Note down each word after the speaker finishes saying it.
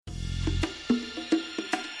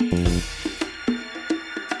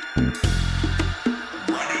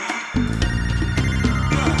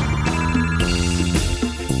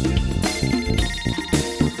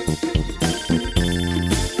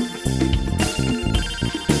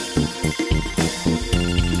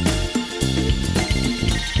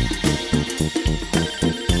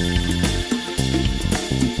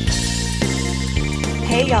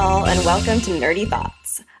and welcome to Nerdy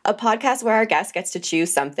Thoughts, a podcast where our guest gets to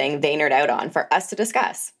choose something they nerd out on for us to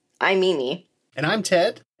discuss. I'm Mimi. And I'm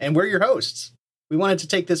Ted, and we're your hosts. We wanted to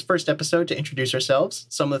take this first episode to introduce ourselves,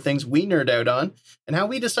 some of the things we nerd out on, and how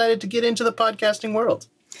we decided to get into the podcasting world.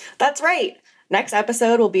 That's right. Next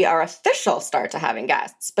episode will be our official start to having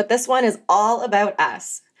guests, but this one is all about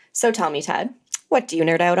us. So tell me, Ted, what do you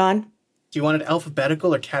nerd out on? Do you want it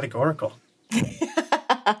alphabetical or categorical?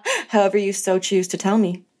 However you so choose to tell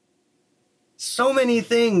me. So many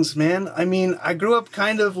things, man. I mean, I grew up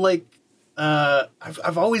kind of like,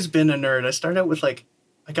 I've always been a nerd. I started out with I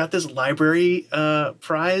got this library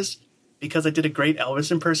prize because I did a great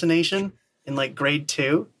Elvis impersonation in grade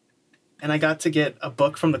 2. And I got to get a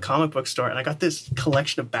book from the comic book store. And I got this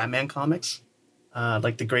collection of Batman comics,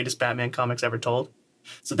 the greatest Batman comics ever told.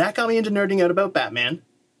 So that got me into nerding out about Batman.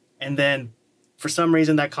 And then for some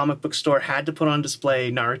reason, that comic book store had to put on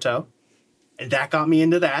display Naruto. And that got me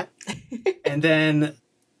into that. And then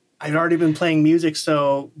I'd already been playing music.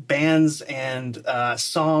 So bands and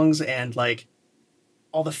songs and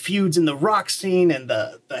all the feuds in the rock scene and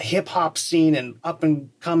the hip hop scene and up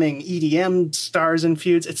and coming EDM stars and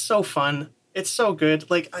feuds. It's so fun. It's so good.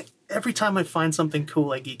 Every time I find something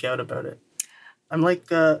cool, I geek out about it. I'm like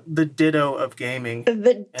the ditto of gaming and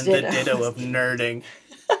the ditto of nerding.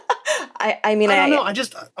 I don't know.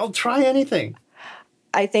 I'll try anything.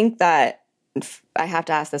 I think that I have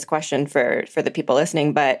to ask this question for the people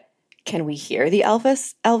listening, but can we hear the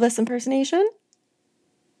Elvis impersonation?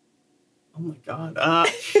 Oh my God.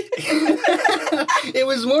 It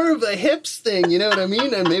was more of a hips thing, you know what I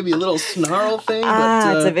mean? And maybe a little snarl thing.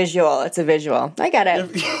 It's a visual. It's a visual. I get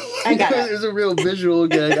it. There's a real visual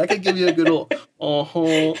gag. I could give you a good old,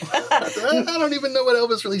 I don't even know what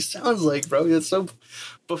Elvis really sounds like, bro. It's so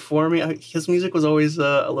before me. His music was always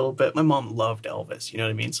a little bit, my mom loved Elvis, you know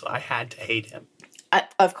what I mean? So I had to hate him.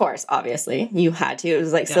 Of course, obviously. You had to. It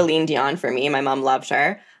was Celine Dion for me. My mom loved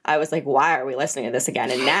her. I was like, why are we listening to this again?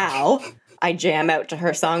 And now I jam out to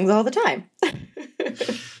her songs all the time.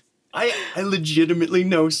 I legitimately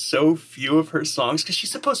know so few of her songs because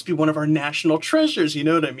she's supposed to be one of our national treasures. You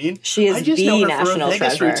know what I mean? She is the national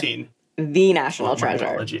treasure. Routine. The national treasure.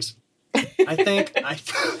 Apologies. I think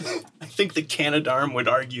the Canadarm would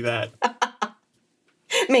argue that.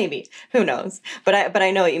 Maybe. Who knows? But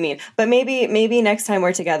I know what you mean. But maybe next time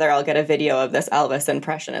we're together, I'll get a video of this Elvis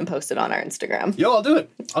impression and post it on our Instagram. Yo, I'll do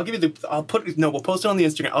it. I'll give you we'll post it on the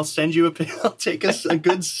Instagram. I'll send you I'll take a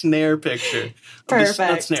good snare picture. Perfect.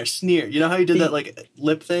 Not snare, sneer. You know how you did that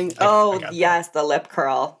lip thing? Yes, the lip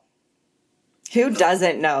curl. Who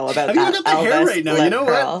doesn't know about that I've even got the Elvis hair right now. lip You know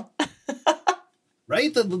curl? What?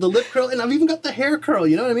 Right? The lip curl. And I've even got the hair curl.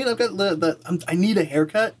 You know what I mean? I've got I need a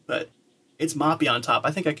haircut, but it's moppy on top. I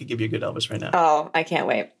think I could give you a good Elvis right now. Oh, I can't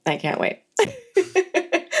wait. But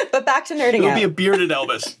back to nerding out. It'll be a bearded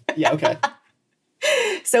Elvis. Yeah, okay.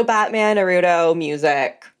 So Batman, Naruto,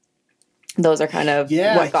 music, those are kind of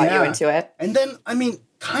what got you into it. And then, I mean,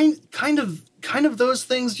 kind of those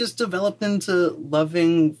things just developed into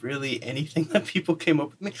loving really anything that people came up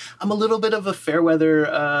with me. I'm a little bit of a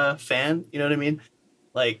Fairweather fan, you know what I mean?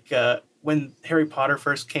 When Harry Potter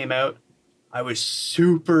first came out, I was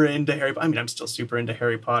super into I'm still super into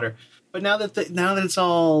Harry Potter. But now that it's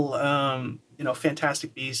all,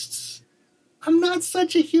 Fantastic Beasts, I'm not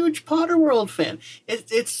such a huge Potterworld fan.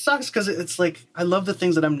 It sucks because it's I love the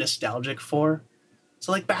things that I'm nostalgic for.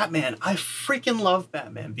 So Batman, I freaking love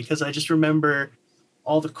Batman because I just remember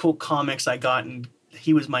all the cool comics I got, and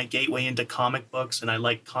he was my gateway into comic books, and I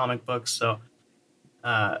like comic books. So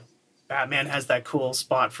Batman has that cool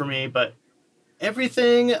spot for me, but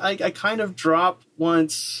everything I kind of drop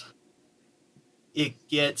once it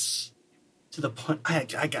gets to the point. I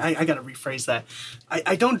gotta rephrase that.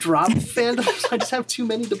 I don't drop fandoms. I just have too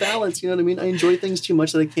many to balance. You know what I mean? I enjoy things too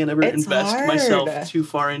much that I can't ever invest myself too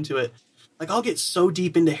far into it. I'll get so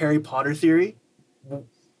deep into Harry Potter theory,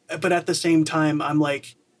 but at the same time, I'm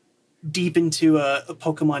deep into a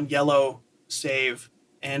Pokemon Yellow save,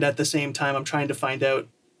 and at the same time, I'm trying to find out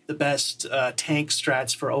the best tank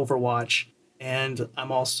strats for Overwatch. And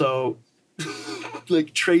I'm also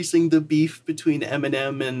tracing the beef between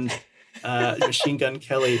Eminem and Machine Gun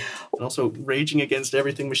Kelly, and also raging against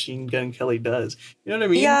everything Machine Gun Kelly does. You know what I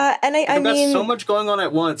mean? Yeah, and I've got so much going on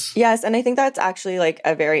at once. Yes, and I think that's actually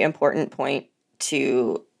a very important point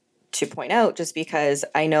to point out, just because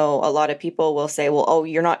I know a lot of people will say, well, oh,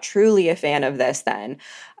 you're not truly a fan of this then.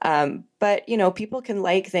 But, people can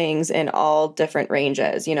like things in all different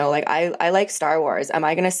ranges. I like Star Wars. Am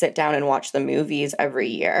I going to sit down and watch the movies every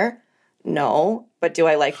year? No. But do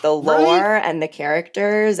I like the lore and the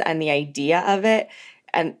characters and the idea of it?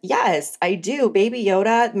 And yes, I do. Baby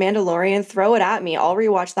Yoda, Mandalorian, throw it at me. I'll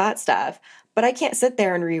rewatch that stuff. But I can't sit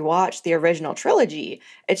there and rewatch the original trilogy.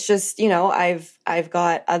 It's just, I've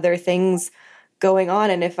got other things going on.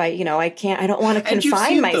 And if I don't want to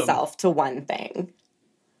confine myself to one thing.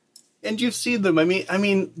 And you've seen them. I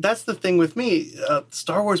mean, that's the thing with me.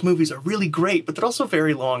 Star Wars movies are really great, but they're also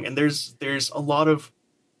very long. And there's a lot of,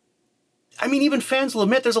 even fans will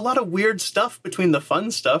admit there's a lot of weird stuff between the fun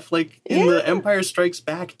stuff. Like in the Empire Strikes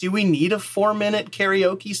Back, do we need a 4-minute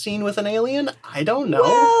karaoke scene with an alien? I don't know.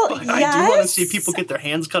 Well, but yes. I do want to see people get their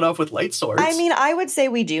hands cut off with light swords. I would say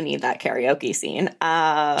we do need that karaoke scene.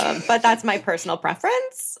 But that's my personal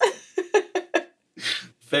preference.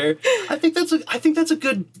 Fair. I think that's a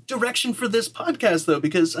good direction for this podcast, though,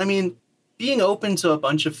 because being open to a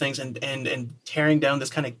bunch of things and tearing down this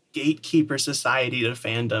kind of gatekeeper society to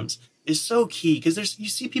fandoms is so key, because you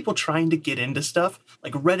see people trying to get into stuff.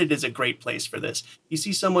 Like Reddit is a great place for this. You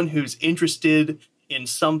see someone who's interested in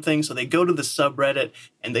something, so they go to the subreddit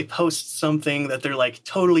and they post something that they're like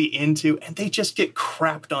totally into, and they just get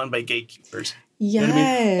crapped on by gatekeepers. Yes. You know what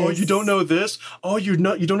I mean? Oh, you don't know this? Oh, you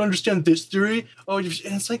don't understand this theory? Oh, and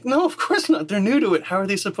it's like, no, of course not. They're new to it. How are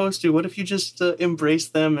they supposed to? What if you just embrace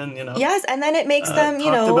them and, Yes, and then it makes them,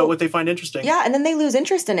 talk about what they find interesting. Yeah, and then they lose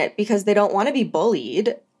interest in it because they don't want to be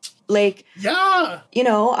bullied. Like, yeah,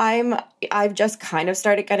 I've just kind of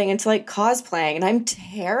started getting into like cosplaying, and I'm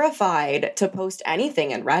terrified to post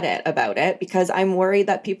anything in Reddit about it because I'm worried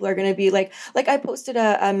that people are going to be like I posted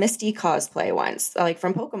a Misty cosplay once, like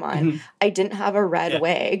from Pokemon. Mm-hmm. I didn't have a red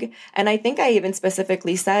wig, and I think I even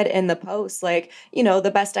specifically said in the post, like,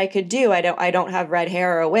 the best I could do, I don't have red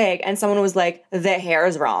hair or a wig, and someone was like, the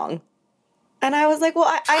hair's wrong, and I was like, well,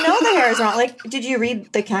 I know the hair is wrong. Like, did you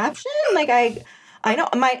read the caption? Like, I know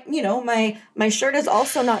my shirt is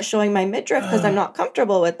also not showing my midriff because I'm not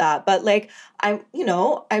comfortable with that. But like, I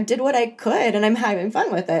did what I could and I'm having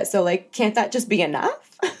fun with it. So like, can't that just be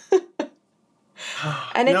enough?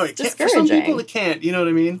 And it's discouraging. For some people it can't, you know what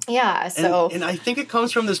I mean? Yeah. So, and I think it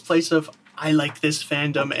comes from this place of, I like this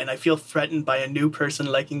fandom and I feel threatened by a new person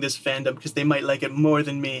liking this fandom because they might like it more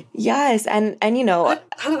than me. Yes. And I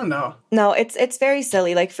don't know. No, it's very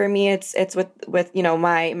silly. Like for me, it's with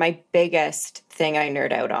my biggest thing I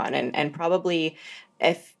nerd out on. And probably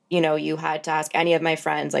if, you had to ask any of my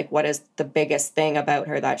friends, like, what is the biggest thing about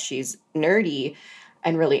her that she's nerdy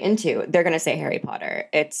and really into, they're going to say Harry Potter.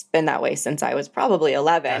 It's been that way since I was probably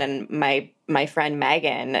 11. And my friend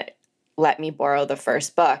Megan let me borrow the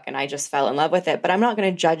first book and I just fell in love with it. But I'm not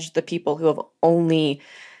going to judge the people who have only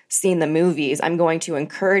seen the movies. I'm going to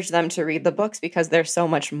encourage them to read the books because there's so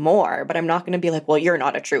much more. But I'm not going to be like, well, you're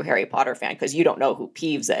not a true Harry Potter fan because you don't know who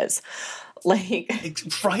Peeves is. Like,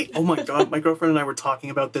 right? Oh my God. My girlfriend and I were talking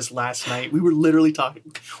about this last night. We were literally talking.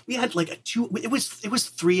 We had like it was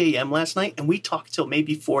 3 a.m. last night and we talked till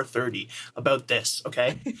maybe 4:30 about this.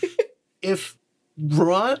 Okay. If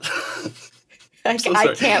Ron... I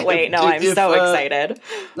can't wait. I'm so excited.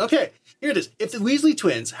 Okay, here it is. If the Weasley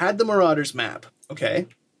twins had the Marauders map, okay,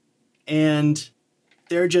 and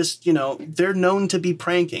they're just, they're known to be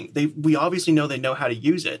pranking. We obviously know they know how to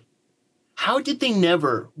use it. How did they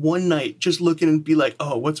never one night just look in and be like,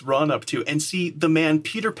 oh, what's Ron up to? And see the man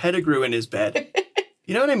Peter Pettigrew in his bed.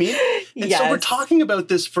 You know what I mean? And so we're talking about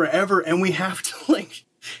this forever and we have to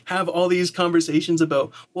have all these conversations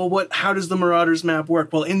about, well, how does the Marauders map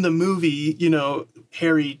work? Well, in the movie,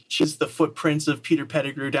 Harry chases the footprints of Peter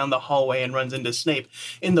Pettigrew down the hallway and runs into Snape.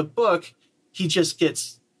 In the book, he just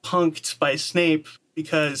gets punked by Snape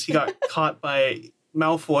because he got caught by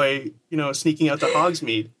Malfoy, sneaking out to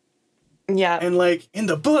Hogsmeade. Yeah. And in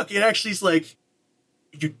the book, it actually is like,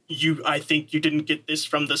 I think you didn't get this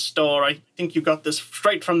from the store. I think you got this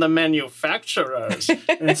straight from the manufacturers.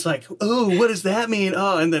 And it's like, oh, what does that mean?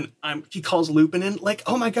 Oh, and then he calls Lupin in. Like,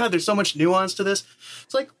 oh my God, there's so much nuance to this.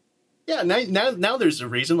 It's like, yeah, now there's a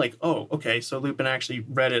reason. Like, oh, okay, so Lupin actually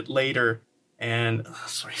read it later. And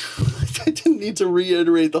sorry, I didn't need to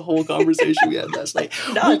reiterate the whole conversation we had last night.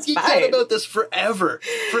 No, it's fine. We talked about this forever.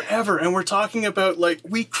 And we're talking about,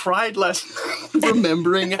 we cried last night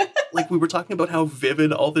remembering, we were talking about how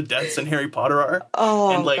vivid all the deaths in Harry Potter are.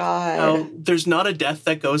 Oh, and, God. how there's not a death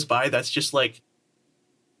that goes by that's just,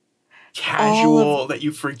 casual that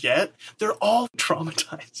you forget. They're all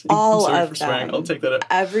traumatizing. All I'm sorry of for swearing. them. I'll take that out.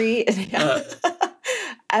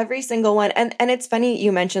 Every single one. And it's funny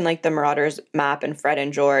you mentioned the Marauders map and Fred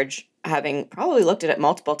and George having probably looked at it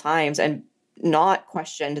multiple times and not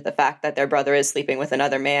questioned the fact that their brother is sleeping with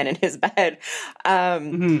another man in his bed.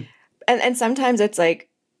 And sometimes it's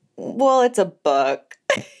well, it's a book.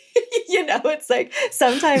 It's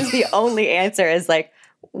sometimes the only answer is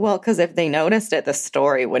Well, because if they noticed it, the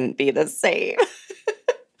story wouldn't be the same.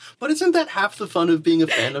 But isn't that half the fun of being a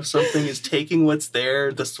fan of something, is taking what's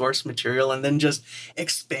there, the source material, and then just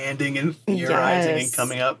expanding and theorizing and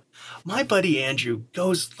coming up? My buddy Andrew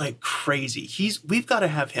goes like crazy. We've got to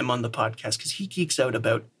have him on the podcast because he geeks out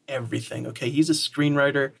about everything. Okay. He's a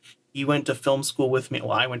screenwriter. He went to film school with me.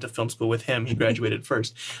 Well, I went to film school with him. He graduated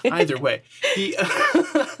first. Either way, he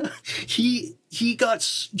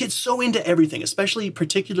gets so into everything, especially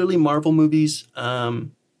particularly Marvel movies,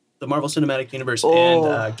 the Marvel Cinematic Universe,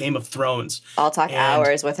 and Game of Thrones. I'll talk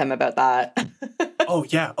hours with him about that. Oh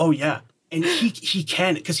yeah. And he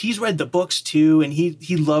can, because he's read the books too, and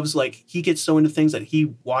he loves, like, he gets so into things that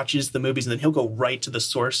he watches the movies and then he'll go right to the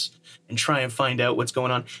source and try and find out what's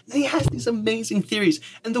going on. And he has these amazing theories.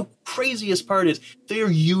 And the craziest part is they are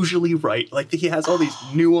usually right. Like, he has all these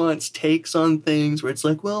nuanced takes on things where it's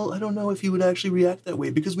like, well, I don't know if he would actually react that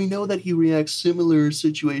way because we know that he reacts similar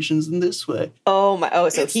situations in this way.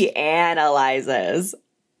 So he analyzes.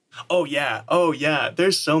 Oh yeah.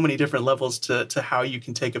 There's so many different levels to how you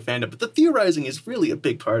can take a fandom, but the theorizing is really a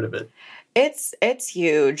big part of it. It's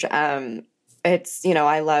huge. It's,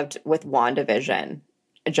 I loved with WandaVision,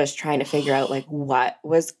 just trying to figure out like what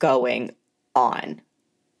was going on.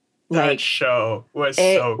 That show was so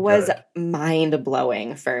good. It was mind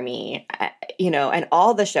blowing for me, and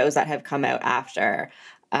all the shows that have come out after.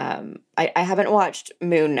 I haven't watched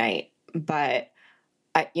Moon Knight, but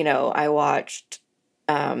I watched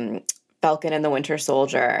Falcon and the Winter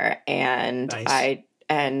Soldier, and nice.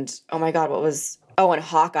 and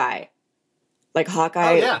Hawkeye. Like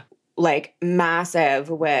Hawkeye, like massive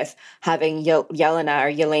with having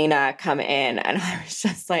Yelena come in, and I was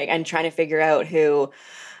just like, and trying to figure out who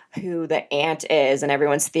the aunt is, and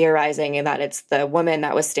everyone's theorizing and that it's the woman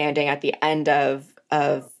that was standing at the end of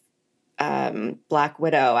Black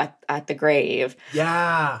Widow at the grave.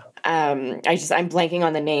 Yeah. I'm blanking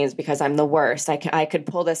on the names because I'm the worst. I could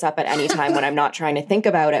pull this up at any time when I'm not trying to think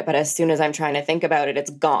about it, but as soon as I'm trying to think about it,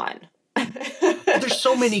 it's gone. There's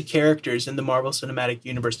so many characters in the Marvel Cinematic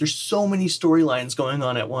Universe. There's so many storylines going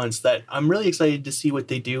on at once that I'm really excited to see what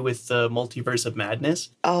they do with the Multiverse of Madness.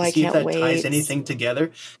 Oh, I can't wait. See if that ties anything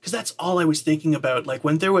together. Because that's all I was thinking about. Like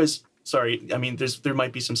when there was... Sorry, I mean, there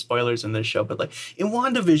might be some spoilers in this show, but like in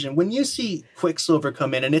WandaVision, when you see Quicksilver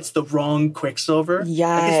come in and it's the wrong Quicksilver,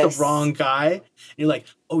 yes, like it's the wrong guy, and you're like,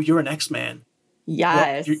 oh, you're an X-Man.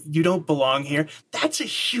 Yes. You don't belong here. That's a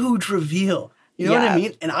huge reveal. You know what I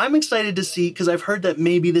mean? And I'm excited to see, because I've heard that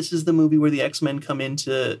maybe this is the movie where the X-Men come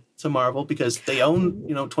into Marvel because they own,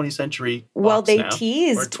 20th Century Fox well, they now,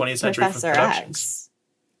 teased or 20th Century Professor X.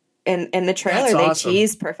 In the trailer, they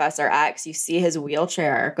teased Professor X. You see his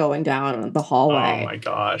wheelchair going down the hallway. Oh my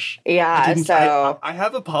gosh. Yeah, I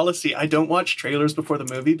have a policy. I don't watch trailers before the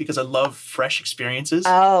movie because I love fresh experiences.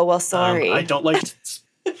 Oh, well, sorry. I don't like...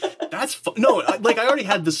 That's... No, like I already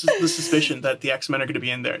had the suspicion that the X-Men are going to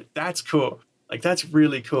be in there. That's cool. Like, that's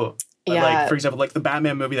really cool. Yeah. Like, for example, like the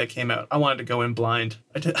Batman movie that came out, I wanted to go in blind.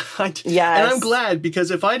 Yes. And I'm glad,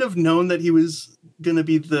 because if I'd have known that he was going to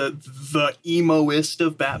be the emo-ist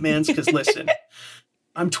of Batmans, because listen,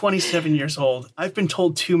 I'm 27 years old. I've been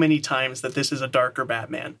told too many times that this is a darker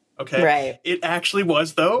Batman. Okay? Right. It actually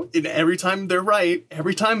was, though. And every time they're right,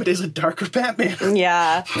 every time it is a darker Batman.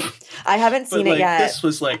 Yeah. I haven't seen it yet. This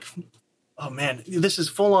was like, oh man, this is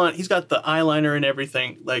full on. He's got the eyeliner and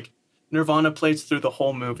everything. Like, Nirvana plays through the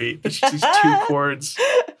whole movie. It's these two chords.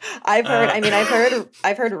 I've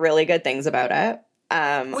heard really good things about it.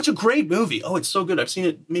 It's a great movie. Oh, it's so good. I've seen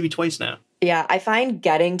it maybe twice now. Yeah, I find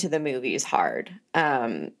getting to the movies hard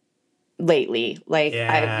lately. Like,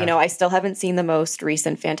 I still haven't seen the most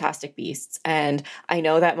recent Fantastic Beasts, and I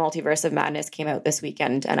know that Multiverse of Madness came out this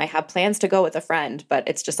weekend, and I have plans to go with a friend, but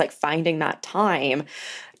it's just like finding that time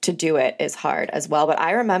to do it is hard as well. But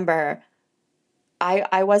I remember...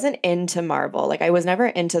 I wasn't into Marvel. Like, I was never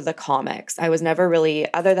into the comics. I was never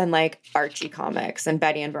really, other than like Archie comics and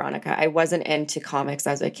Betty and Veronica, I wasn't into comics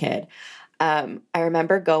as a kid. I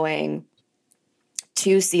remember going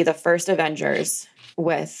to see the first Avengers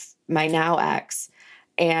with my now ex,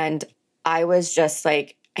 and I was just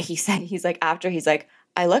like, he's like,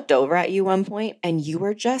 I looked over at you one point and you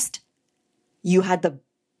had the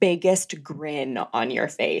biggest grin on your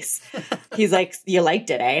face. He's like, you liked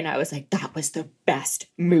it, eh? And I was like, that was the best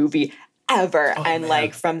movie ever. Oh, and man.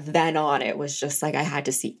 Like from then on, it was just like I had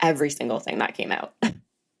to see every single thing that came out.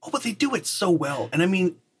 Oh, but they do it so well. And I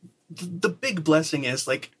mean, the big blessing is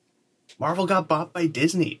like Marvel got bought by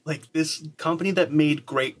Disney. Like, this company that made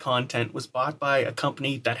great content was bought by a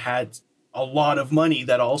company that had a lot of money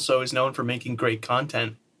that also is known for making great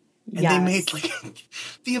content. And they Yes. made, like,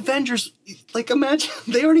 the Avengers, like, imagine,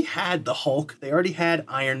 they already had the Hulk, they already had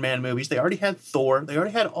Iron Man movies, they already had Thor, they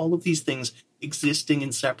already had all of these things existing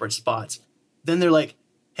in separate spots. Then they're like,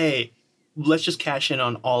 hey, let's just cash in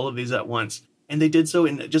on all of these at once. And they did so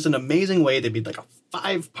in just an amazing way. They made, like, a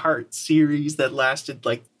 5-part series that lasted,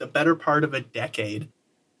 like, the better part of a decade.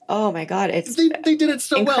 Oh my God, it's They did it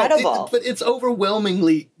so incredible. well. But it's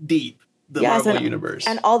overwhelmingly deep. The Marvel universe.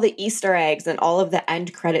 And all the Easter eggs and all of the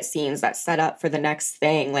end credit scenes that set up for the next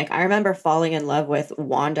thing. Like, I remember falling in love with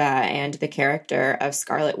Wanda and the character of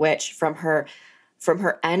Scarlet Witch from her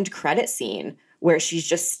end credit scene where she's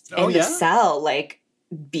just in the cell, like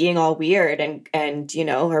being all weird and you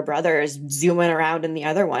know, her brother is zooming around in the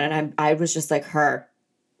other one. And I was just like, I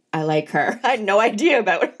like her. I had no idea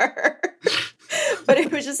about her. But it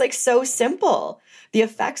was just like so simple. The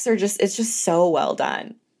effects are it's just so well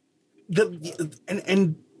done.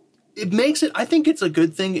 And it makes it, I think it's a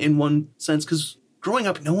good thing in one sense, because growing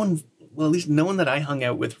up, no one, well, at least no one that I hung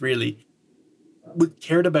out with really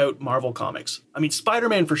cared about Marvel comics. I mean,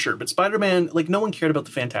 Spider-Man for sure, but Spider-Man, like, no one cared about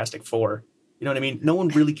the Fantastic Four. You know what I mean? No one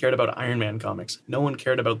really cared about Iron Man comics. No one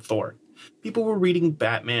cared about Thor. People were reading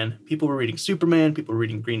Batman. People were reading Superman. People were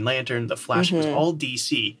reading Green Lantern. The Flash was all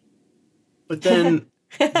DC. But then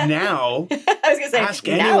now, I was gonna say, ask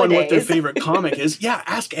anyone what their favorite comic is. Yeah,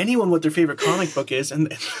 ask anyone what their favorite comic book is,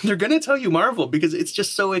 and they're going to tell you Marvel because it's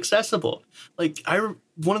just so accessible. Like,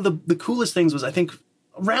 one of the coolest things was, I think,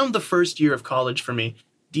 around the first year of college for me,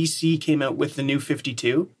 DC came out with the New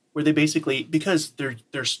 52, where they basically, because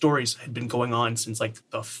their stories had been going on since, like,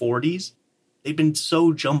 the 40s, they'd been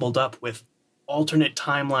so jumbled up with alternate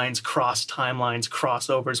timelines,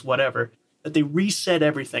 crossovers, whatever, that they reset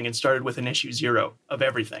everything and started with an issue 0 of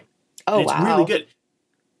everything. Oh, and it's wow. really good.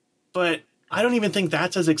 But I don't even think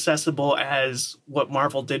that's as accessible as what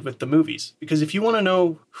Marvel did with the movies. Because if you want to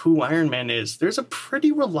know who Iron Man is, there's a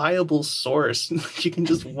pretty reliable source. You can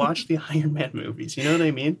just watch the Iron Man movies. You know what I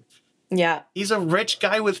mean? Yeah. He's a rich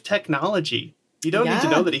guy with technology. You don't need to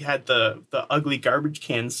know that he had the ugly garbage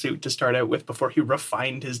can suit to start out with before he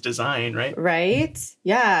refined his design, right? Right?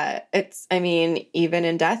 Yeah. I mean, even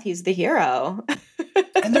in death, he's the hero.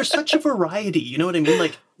 And there's such a variety, you know what I mean?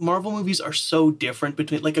 Like, Marvel movies are so different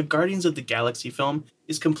between, like, a Guardians of the Galaxy film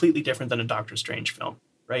is completely different than a Doctor Strange film,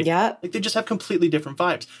 right? Yeah. Like, they just have completely different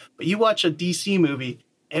vibes. But you watch a DC movie,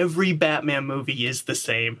 every Batman movie is the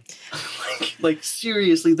same. like,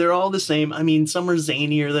 seriously, they're all the same. I mean, some are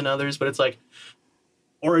zanier than others, but it's like,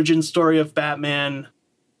 origin story of Batman,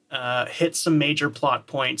 hits some major plot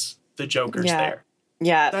points, the Joker's there.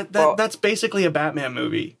 Yeah. That's basically a Batman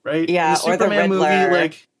movie, right? Yeah, or the Riddler. movie,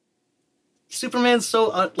 like, Superman's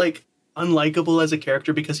so, unlikable as a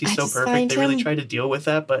character because he's so perfect. They really try to deal with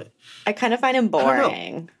that, but I kind of find him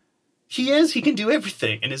boring. He can do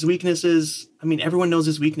everything. And his weakness is, I mean, everyone knows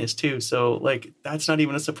his weakness too. So, like, that's not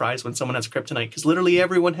even a surprise when someone has kryptonite, because literally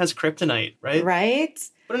everyone has kryptonite, right? Right?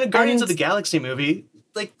 But in a Guardians of the Galaxy movie,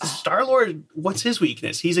 like, Star-Lord, what's his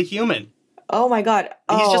weakness? He's a human. Oh my God.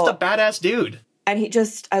 He's just a badass dude. And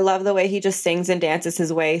I love the way he just sings and dances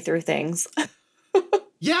his way through things.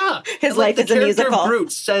 Yeah. His life is a musical. The character of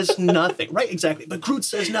Groot says nothing. Right, exactly. But Groot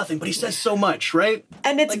says nothing, but he says so much, right?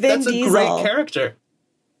 And it's Vin Diesel. That's a great character.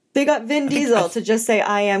 They got Vin Diesel to just say,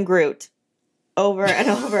 I am Groot, over and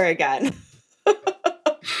over again.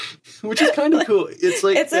 Which is kind of cool. It's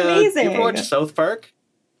like, it's amazing. You ever watch South Park?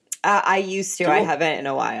 I used to. Cool. I haven't in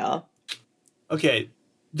a while. Okay.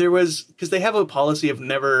 Because they have a policy of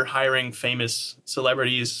never hiring famous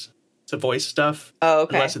celebrities to voice stuff. Oh,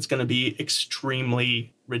 okay. Unless it's going to be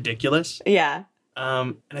extremely ridiculous. Yeah.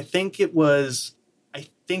 And I think it was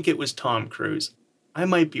Tom Cruise. I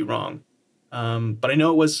might be wrong. But I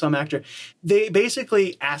know it was some actor. They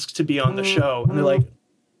basically asked to be on the show, and they're like,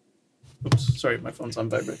 oops, sorry, my phone's on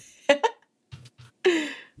vibrate.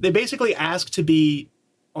 They basically asked to be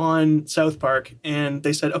on South Park, and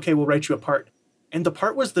they said, okay, we'll write you a part. And the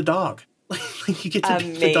part was the dog. Like, you get to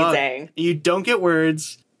be the dog. You don't get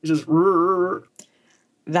words. It's just...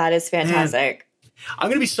 That is fantastic. Man, I'm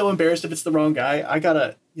going to be so embarrassed if it's the wrong guy. I got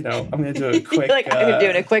to, I'm going to do a quick... I'm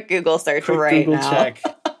doing a quick Google search right Google now. Check.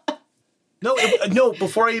 No,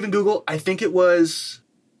 before I even Google, I think it was...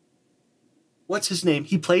 What's his name?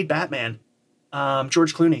 He played Batman.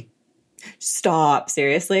 George Clooney. Stop.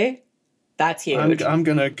 Seriously? That's huge. I'm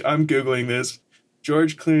Googling this.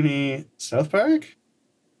 George Clooney, South Park?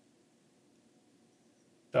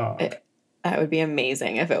 Dog. That would be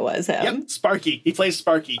amazing if it was him. Yep, Sparky. He plays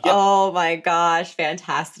Sparky. Yep. Oh my gosh,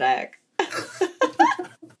 fantastic.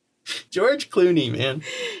 George Clooney, man.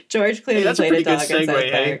 George Clooney played a dog in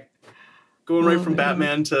South Park. Going right from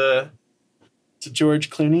Batman to To George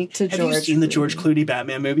Clooney. To Have you seen the George Clooney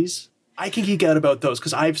Batman movies? I can geek out about those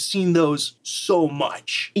because I've seen those so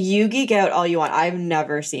much. You geek out all you want. I've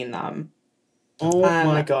never seen them. Oh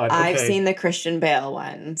my God. Okay. I've seen the Christian Bale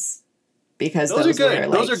ones because those those are good. were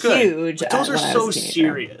like those are good. huge. But those are so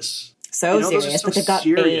serious. So serious. But they've got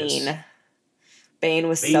serious. Bane. Bane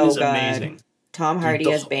was Bane so is good. Amazing. Tom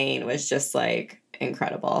Hardy as Bane was just like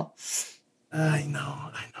incredible. I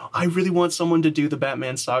know. I really want someone to do the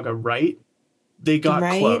Batman saga right. They got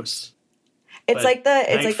close. It's like the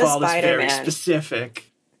Nightfall Spider-Man. is very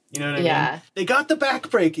specific. You know what I mean? They got the back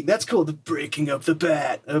breaking. That's cool. The breaking of the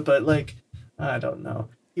bat. But like, I don't know.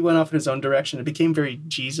 He went off in his own direction. It became very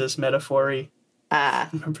Jesus metaphor-y.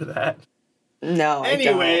 Remember that? No.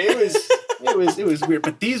 Anyway, it was weird.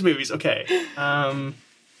 But these movies, okay.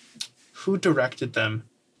 Who directed them?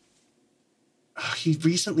 Oh, he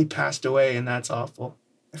recently passed away, and that's awful.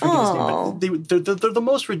 I forget his name, but they're the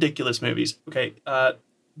most ridiculous movies. Okay,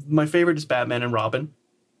 my favorite is Batman and Robin.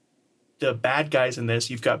 The bad guys in this,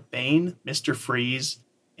 you've got Bane, Mr. Freeze,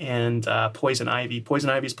 and Poison Ivy. Poison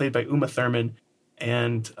Ivy is played by Uma Thurman,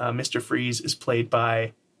 and Mr. Freeze is played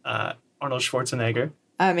by Arnold Schwarzenegger.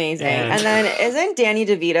 Amazing. And then isn't Danny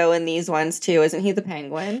DeVito in these ones too? Isn't he the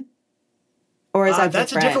Penguin? Or is that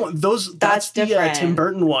that's different? A different one. That's the Tim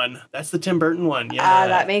Burton one. That's the Tim Burton one. Yeah,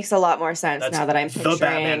 that makes a lot more sense now that I'm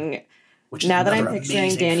picturing. Now that I'm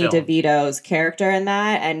picturing Danny DeVito's character in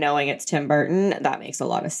that and knowing it's Tim Burton, that makes a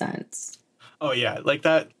lot of sense. Oh yeah, like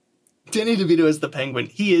that. Danny DeVito is the Penguin.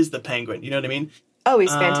 He is the Penguin. You know what I mean? Oh,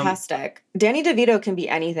 he's fantastic. Danny DeVito can be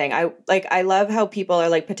anything. I love how people are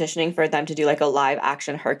like petitioning for them to do like a live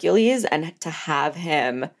action Hercules and to have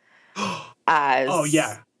him as. Oh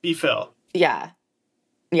yeah, be Phil. Yeah.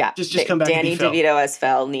 Just come back. Danny and be Phil. DeVito as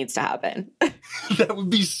Phil needs to happen. That would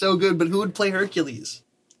be so good. But who would play Hercules?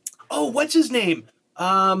 Oh, what's his name?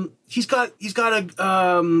 He's got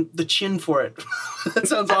the chin for it. That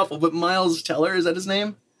sounds awful. But Miles Teller, is that his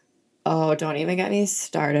name? Oh, don't even get me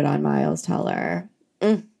started on Miles Teller.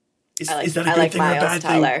 Is that a good thing or a bad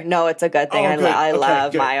Teller. thing? No, it's a good thing. I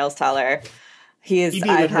love good. Miles Teller. He'd be a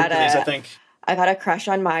good Hercules, I think. I've had a crush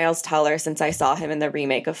on Miles Teller since I saw him in the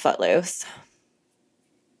remake of Footloose.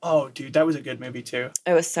 Oh, dude, that was a good movie, too.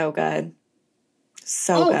 It was so good.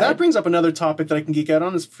 So good. That brings up another topic that I can geek out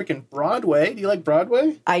on is freaking Broadway. Do you like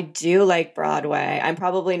Broadway? I do like Broadway. I'm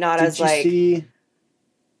probably not Probably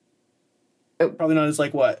not as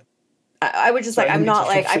like what? I would just like, I'm not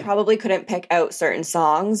like, I probably couldn't pick out certain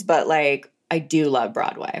songs, but like, I do love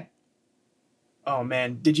Broadway. Oh,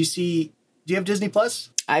 man. Do you have Disney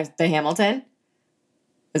Plus? The Hamilton?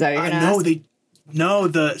 Is that what you're going to ask? No,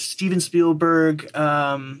 the Steven Spielberg,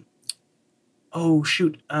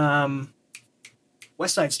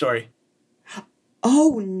 West Side Story.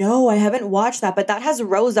 Oh, no, I haven't watched that, but that has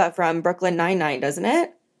Rosa from Brooklyn Nine-Nine, doesn't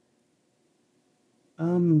it?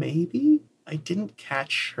 Maybe? I didn't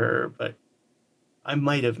catch her, but I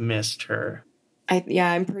might have missed her.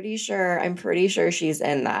 I'm pretty sure she's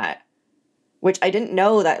in that. Which I didn't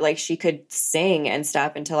know that like she could sing and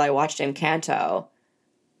stuff until I watched Encanto.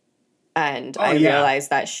 And I realized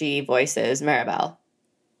that she voices Maribel.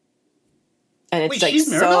 And it's like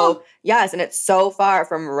so yes, and it's so far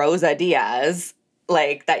from Rosa Diaz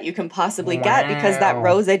like that you can possibly get because that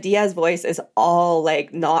Rosa Diaz voice is all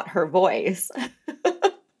like not her voice.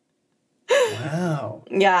 Wow.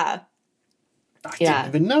 Yeah. I didn't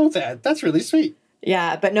even know that. That's really sweet.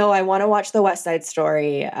 Yeah, but no, I want to watch the West Side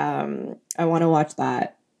Story. I want to watch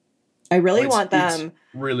that. I really want them. It's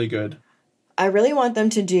really good. I really want them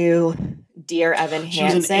to do Dear Evan Hansen.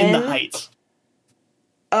 She was in the Heights.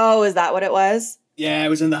 Oh, is that what it was? Yeah, it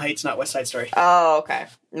was in the Heights, not West Side Story. Oh, okay.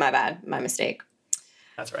 My bad. My mistake.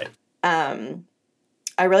 That's right.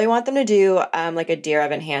 I really want them to do like a Dear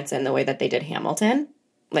Evan Hansen the way that they did Hamilton,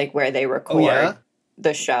 like where they record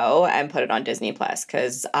the show and put it on Disney Plus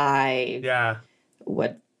because I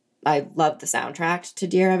love the soundtrack to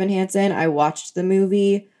Dear Evan Hansen. I watched the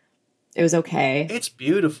movie. It was okay. It's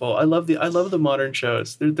beautiful. I love the modern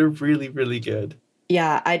shows. They're really, really good.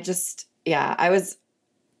 Yeah, I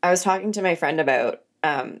was talking to my friend about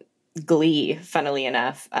Glee, funnily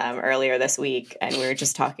enough, earlier this week, and we were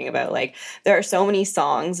just talking about like there are so many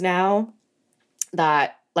songs now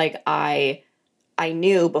that like I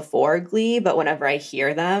knew before Glee, but whenever I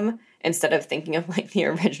hear them, instead of thinking of like the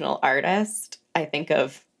original artist, I think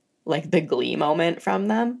of like the Glee moment from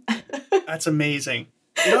them. That's amazing.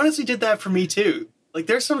 It honestly did that for me too. Like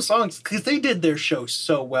there's some songs because they did their show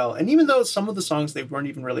so well, and even though some of the songs they weren't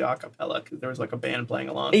even really a cappella because there was like a band playing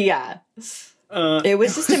along. Yeah, it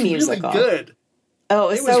was just a musical. Really good. Oh,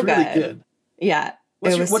 it was really good. Yeah.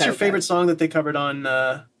 What's your favorite song that they covered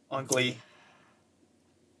on Glee?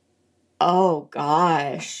 Oh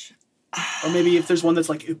gosh. Or maybe if there's one that's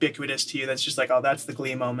like ubiquitous to you, that's just like, oh, that's the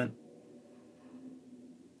Glee moment.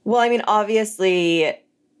 Well, I mean, obviously,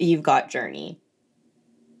 you've got Journey.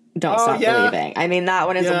 Don't Stop Believing. I mean, that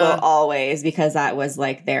one is will always, because that was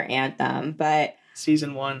like their anthem. But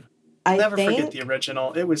season 1, I'll never forget the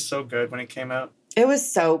original. It was so good when it came out. It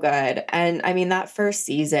was so good, and I mean that first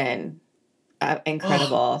season,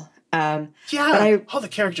 incredible. All the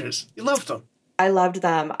characters, you loved them. I loved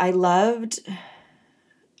them. I loved.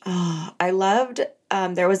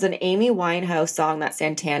 There was an Amy Winehouse song that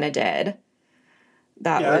Santana did.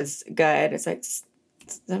 That was good. It's like,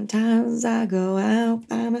 sometimes I go out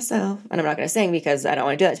by myself. And I'm not going to sing because I don't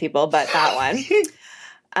want to do that to people, but that one.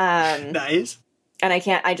 Nice. And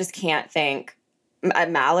I just can't think.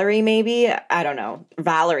 Mallory, maybe? I don't know.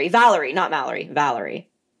 Valerie, not Mallory.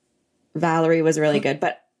 Valerie was really good.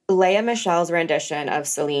 But Lea Michelle's rendition of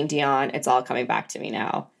Celine Dion, It's All Coming Back to Me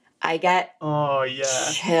Now. I get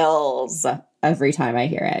chills every time I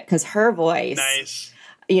hear it. Because her voice. Nice.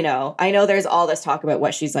 You know, I know there's all this talk about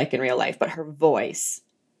what she's like in real life, but her voice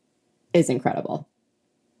is incredible.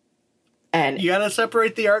 And you got to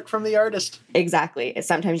separate the art from the artist. Exactly.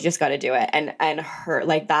 Sometimes you just got to do it. And her,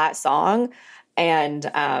 like that song and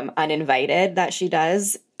Uninvited that she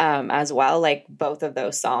does as well, like both of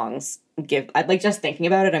those songs just thinking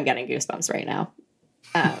about it, I'm getting goosebumps right now.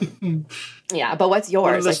 Yeah. But what's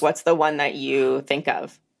yours? Like, what's the one that you think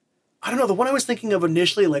of? I don't know. The one I was thinking of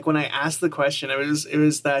initially, like when I asked the question, it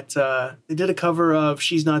was that they did a cover of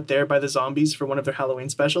She's Not There by the Zombies for one of their Halloween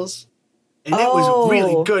specials. And it was a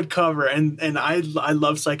really good cover. And I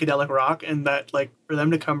love psychedelic rock. And that, like, for them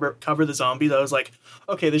to cover the Zombies, I was like,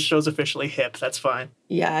 okay, this show's officially hip. That's fine.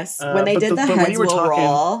 Yes. When they did the Heads Will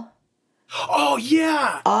Roll. Oh,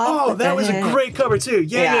 yeah. That was a great cover, too.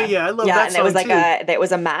 Yeah. I love that song, and it was like it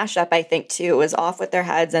was a mashup, I think, too. It was Off With Their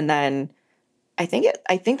Heads, and then I think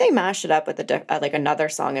they mashed it up with like another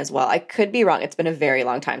song as well. I could be wrong. It's been a very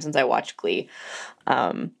long time since I watched Glee.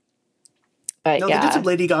 But they did some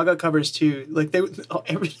Lady Gaga covers too. Like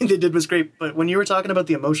everything they did was great. But when you were talking about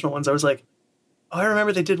the emotional ones, I was like, oh, I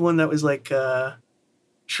remember they did one that was like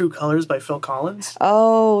True Colors by Phil Collins.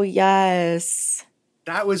 Oh, yes.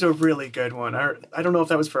 That was a really good one. I don't know if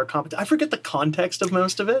that was for a competition. I forget the context of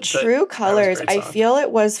most of it. True Colors, I feel it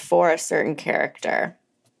was for a certain character.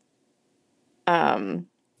 I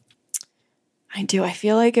do. I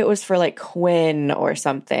feel like it was for like Quinn or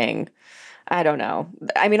something. I don't know.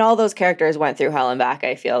 I mean, all those characters went through hell and back.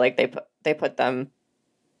 I feel like they put them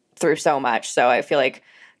through so much. So I feel like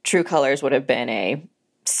True Colors would have been a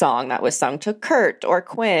song that was sung to Kurt or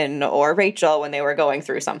Quinn or Rachel when they were going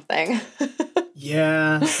through something.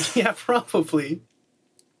 Yeah, probably.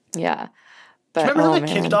 Yeah. But, remember how that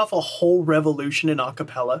kicked off a whole revolution in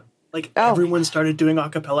acapella? Like, everyone started doing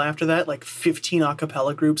acapella after that. Like, 15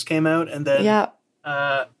 acapella groups came out. And then,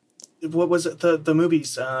 what was it? The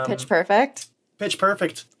movies? Pitch Perfect? Pitch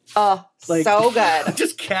Perfect. Oh, like, so good.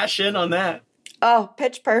 Just cash in on that. Oh,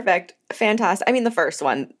 Pitch Perfect. Fantastic. I mean, the first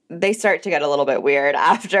one, they start to get a little bit weird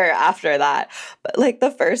after that. But, like, the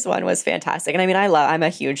first one was fantastic. And, I mean, I'm a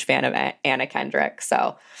huge fan of Anna Kendrick.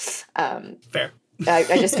 So, fair.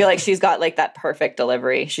 I just feel like she's got, like, that perfect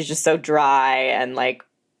delivery. She's just so dry and, like,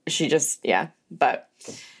 she just, but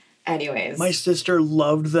anyways. My sister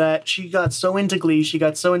loved that. She got so into Glee. She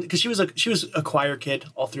got so into, because she was a choir kid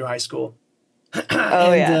all through high school.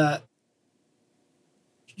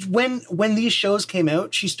 When these shows came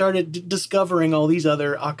out, she started discovering all these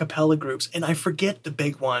other a cappella groups. And I forget the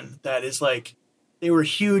big one that is like, they were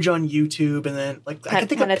huge on YouTube. And then like, I can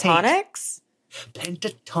think Pentatonics?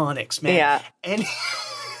 Pentatonics, man. Yeah. And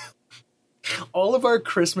all of our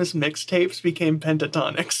Christmas mixtapes became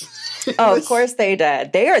Pentatonics. Of course they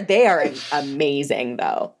did. They are amazing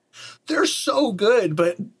though. They're so good,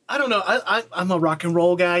 but I don't know. I'm a rock and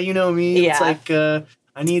roll guy, you know me. Yeah. It's like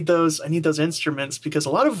I need those instruments because a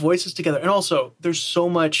lot of voices together, and also there's so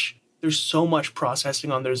much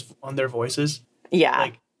processing on their voices.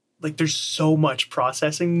 Yeah. Like there's so much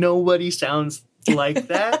processing. Nobody sounds like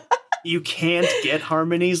that. You can't get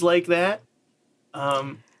harmonies like that.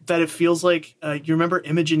 That it feels like you remember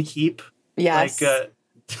Imogen Heap? Yes. Like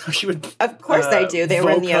she would. Of course I do. They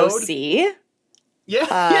were in the OC.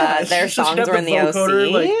 Yeah. Their songs were in the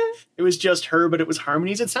OC. Like, it was just her, but it was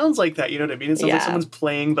harmonies. It sounds like that. You know what I mean? It sounds like someone's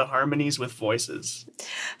playing the harmonies with voices.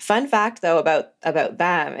 Fun fact, though, about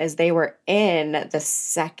them is they were in the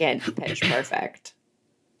second Pitch Perfect.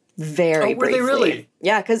 Very briefly. Were they really?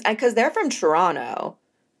 Yeah, because they're from Toronto.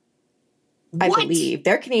 I What? believe.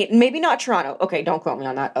 They're Canadian. Maybe not Toronto. Okay, don't quote me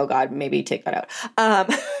on that. Oh, God, maybe take that out.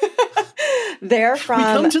 They're We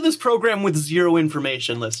come from to this program with zero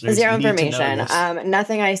information, listeners. zero You need to know information. this.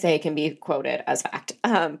 Nothing I say can be quoted as fact.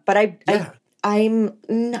 But Yeah. I'm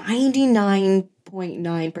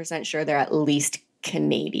 99.9% sure they're at least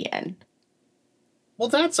Canadian. Well,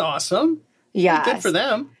 that's awesome. Yeah. Good for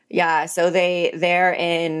them. Yeah, so they're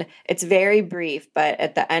in, it's very brief, but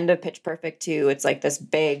at the end of Pitch Perfect 2, it's like this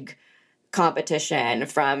big competition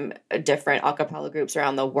from different a cappella groups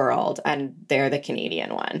around the world, and they're the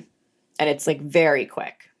Canadian one. And it's like very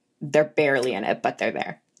quick. They're barely in it, but they're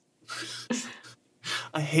there.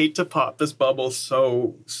 I hate to pop this bubble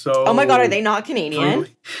so. Oh my God, are they not Canadian?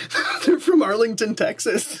 They're from Arlington,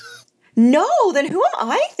 Texas. No, then who am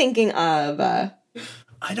I thinking of?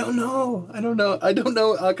 I don't know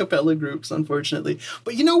a cappella groups, unfortunately.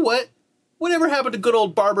 But you know what? Whatever happened to good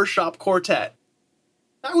old barbershop quartet?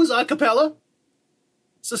 That was a cappella.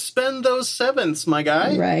 Suspend those sevenths, my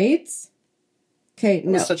guy. Right? Okay,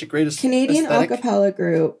 no. Such a great Canadian aesthetic. a cappella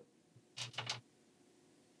group.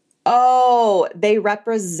 Oh, they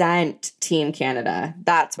represent Team Canada.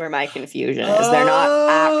 That's where my confusion is. They're not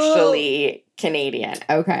actually Canadian.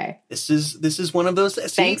 Okay. This is one of those. See,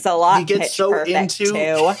 Thanks a lot. You get Pitch so Perfect into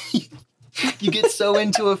 2. you get so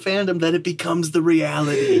into a fandom that it becomes the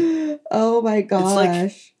reality. Oh my gosh. It's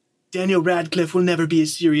like Daniel Radcliffe will never be a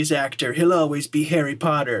serious actor. He'll always be Harry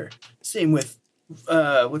Potter. Same with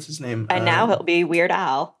what's his name? And now he'll be Weird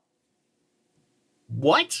Al.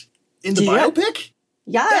 What? In the Did you- biopic?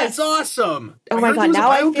 Yes. That's awesome. Oh I my heard God, there was a now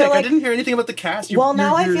I biopic. feel like- I didn't hear anything about the cast. Well,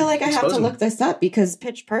 now I feel like I have to exposing look this up because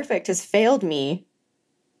Pitch Perfect has failed me.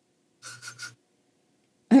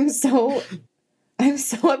 I'm so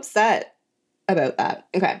upset about that.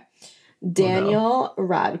 Okay. Daniel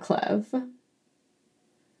Radcliffe.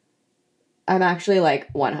 I'm actually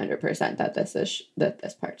like 100% that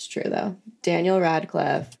this part's true though. Daniel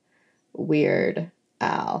Radcliffe, Weird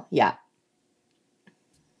Al. Yeah.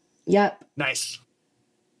 Yep. Nice.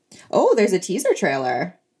 Oh, there's a teaser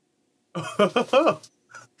trailer.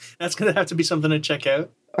 That's going to have to be something to check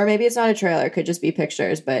out. Or maybe it's not a trailer, it could just be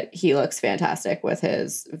pictures, but he looks fantastic with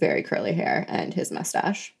his very curly hair and his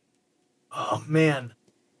mustache. Oh, man.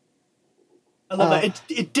 I love that.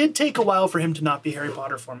 It did take a while for him to not be Harry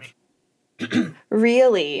Potter for me.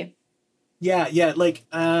 Really? Yeah. Like,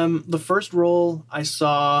 the first role I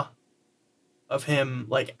saw of him,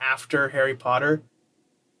 like, after Harry Potter...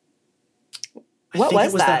 What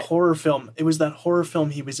was that? That horror film. It was that horror film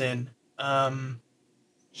he was in.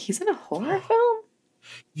 He's in a horror film?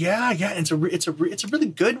 Yeah. It's a really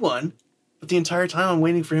good one. But the entire time I'm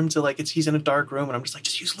waiting for him to he's in a dark room and I'm just like,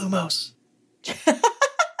 just use Lumos.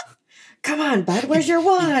 Come on, bud. Where's your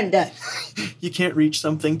wand? You can't reach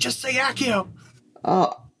something. Just say Accio.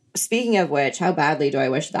 Oh, speaking of which, how badly do I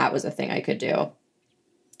wish that was a thing I could do?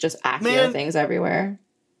 Just Accio things everywhere.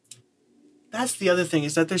 That's the other thing,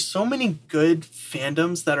 is that there's so many good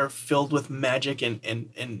fandoms that are filled with magic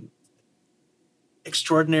and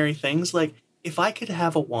extraordinary things. Like, if I could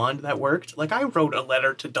have a wand that worked, like, I wrote a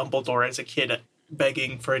letter to Dumbledore as a kid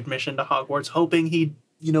begging for admission to Hogwarts, hoping he'd,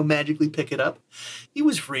 magically pick it up. He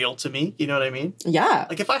was real to me, you know what I mean? Yeah.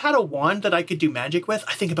 Like, if I had a wand that I could do magic with,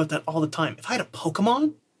 I think about that all the time. If I had a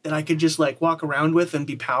Pokemon that I could just, walk around with and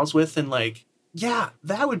be pals with and, yeah,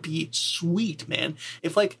 that would be sweet, man.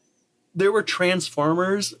 If, there were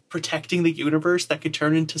Transformers protecting the universe that could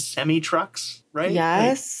turn into semi-trucks, right?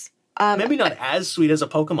 Yes. Maybe not as sweet as a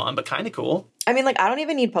Pokemon, but kind of cool. I mean, I don't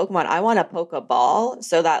even need Pokemon. I want a Pokeball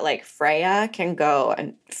so that, Freya can go,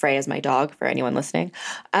 and Freya's my dog, for anyone listening.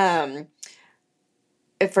 For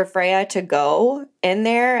Freya to go in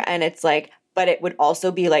there, and it's but it would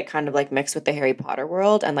also be kind of mixed with the Harry Potter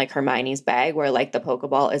world and Hermione's bag, where the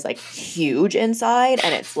Pokeball is huge inside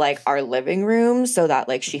and it's our living room, so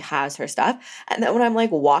that she has her stuff. And then when I'm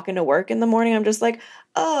walking to work in the morning, I'm just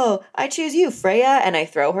oh, I choose you, Freya, and I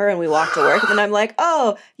throw her and we walk to work. And then I'm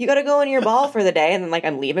oh, you got to go in your ball for the day. And then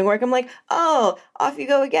I'm leaving work. I'm oh, off you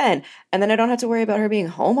go again. And then I don't have to worry about her being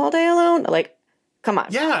home all day alone. Come on.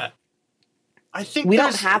 Yeah. I think we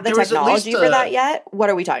don't have the technology for that yet. What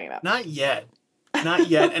are we talking about? Not yet. And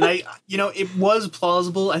it was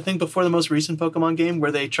plausible, I think, before the most recent Pokemon game,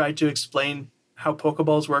 where they tried to explain how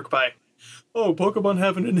Pokeballs work by, Pokemon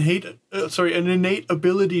have an innate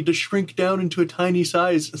ability to shrink down into a tiny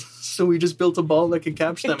size, so we just built a ball that could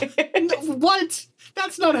catch them. What?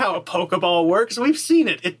 That's not how a Pokeball works. We've seen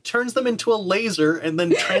it. It turns them into a laser and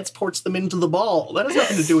then transports them into the ball. That has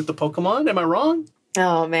nothing to do with the Pokemon. Am I wrong?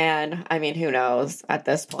 Oh, man. I mean, who knows at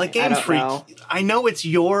this point? Game Freak, I know it's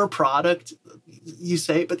your product, you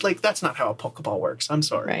say, but that's not how a Pokeball works. I'm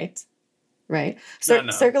sorry. Right. No.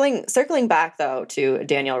 Circling back though to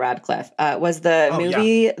Daniel Radcliffe, was the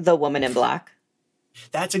movie The Woman in Black?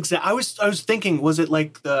 That's exact. I was thinking, was it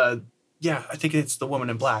like the? Yeah, I think it's The Woman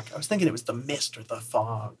in Black. I was thinking it was The Mist or The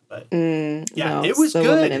Fog, but No, it was The good.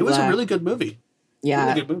 Woman in It was Black. a really good movie. Yeah,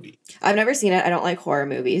 really good movie. I've never seen it. I don't like horror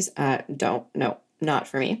movies. Not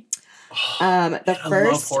for me. I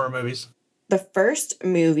love horror movies. The first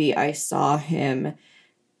movie I saw him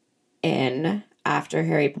in after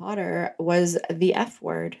Harry Potter was The F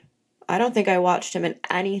Word. I don't think I watched him in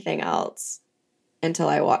anything else until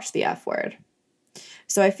I watched The F Word.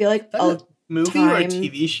 So I feel like a movie or a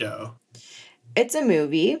TV show? It's a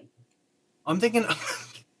movie. I'm thinking,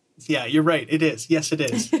 yeah, you're right. It is. Yes, it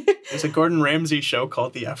is. There's a Gordon Ramsay show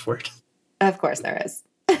called The F Word. Of course there is.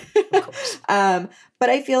 Of course. But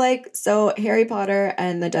I feel like, so Harry Potter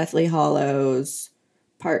and the Deathly Hallows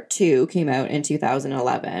Part 2 came out in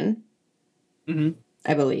 2011.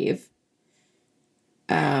 I believe.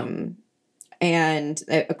 And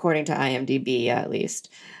according to IMDb, at least.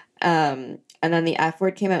 And then The F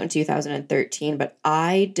Word came out in 2013, but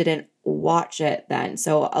I didn't watch it then.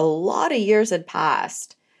 So a lot of years had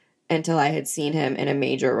passed until I had seen him in a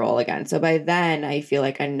major role again. So by then, I feel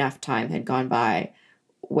like enough time had gone by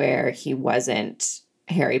where he wasn't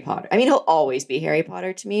Harry Potter. I mean, he'll always be Harry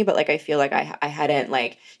Potter to me, but like I feel like I hadn't,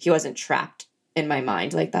 like, he wasn't trapped in my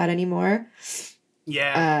mind like that anymore.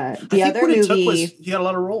 Yeah. The other movie, he got a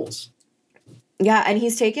lot of roles. Yeah, and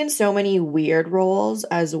he's taken so many weird roles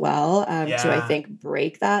as well to, I think,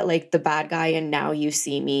 break that. Like the bad guy in Now You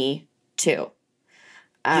See Me too.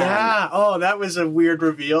 That was a weird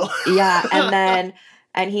reveal. and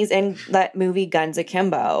he's in that movie Guns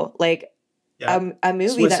Akimbo. Like a movie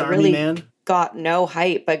Swiss that Army really Man. Got no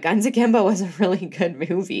hype, but Guns Akimbo was a really good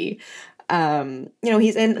movie.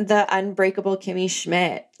 He's in the Unbreakable Kimmy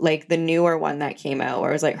Schmidt, like the newer one that came out,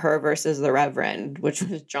 where it was like Her versus the Reverend, which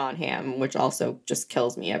was John Hamm, which also just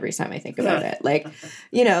kills me every time I think about it. Like,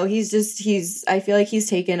 I feel like he's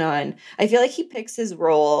taken on, I feel like he picks his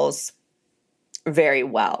roles very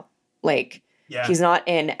well. Like, he's not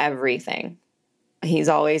in everything. He's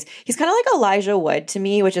kind of like Elijah Wood to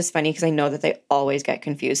me, which is funny because I know that they always get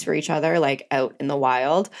confused for each other, like out in the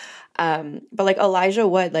wild. But like Elijah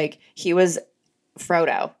Wood, like he was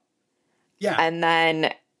Frodo. Yeah. And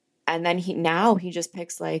then he just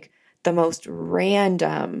picks like the most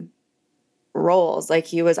random roles. Like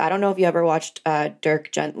he was, I don't know if you ever watched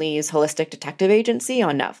Dirk Gently's Holistic Detective Agency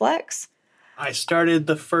on Netflix. I started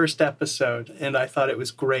the first episode and I thought it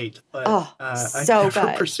was great, but I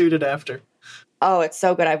never pursued it after. Oh, it's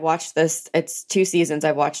so good. I've watched this. It's 2 seasons.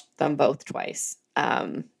 I've watched them both twice.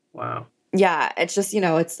 Wow. Yeah, it's just,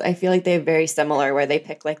 I feel like they're very similar where they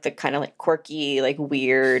pick like the kind of like quirky, like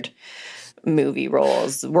weird movie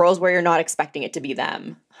roles where you're not expecting it to be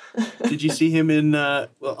them. Did you see him in,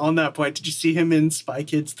 on that point, did you see him in Spy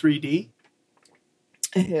Kids 3D?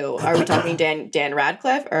 Who? Are we talking Dan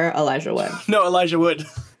Radcliffe or Elijah Wood? No, Elijah Wood.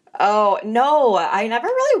 Oh, no. I never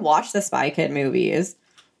really watched the Spy Kid movies.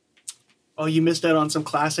 Oh, you missed out on some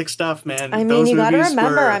classic stuff, man. I mean, you got to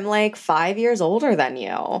remember, I'm like 5 years older than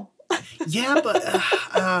you. Yeah, but,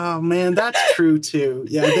 oh, man, that's true, too.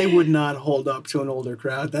 Yeah, they would not hold up to an older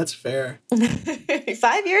crowd. That's fair.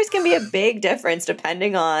 5 years can be a big difference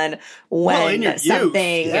depending on when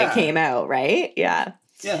something came out, right? Yeah.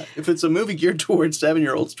 Yeah, if it's a movie geared towards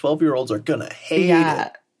 7-year-olds, 12-year-olds are going to hate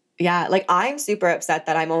it. Yeah, like I'm super upset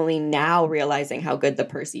that I'm only now realizing how good the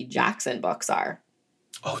Percy Jackson books are.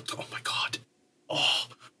 Oh my God.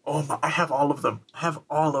 I have all of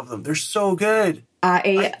them. They're so good.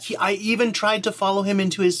 I even tried to follow him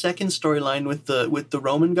into his second storyline with the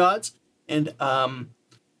Roman gods, and I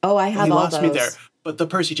have he all lost those. me there. But the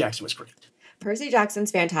Percy Jackson was great. Percy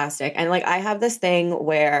Jackson's fantastic, and like I have this thing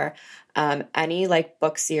where any like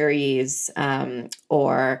book series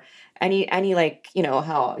or any like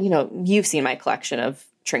how you've seen my collection of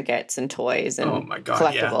trinkets and toys and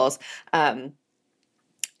collectibles.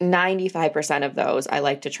 95% of those I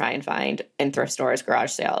like to try and find in thrift stores,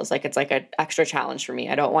 garage sales. Like it's like an extra challenge for me.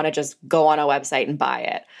 I don't want to just go on a website and buy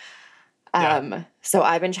it. So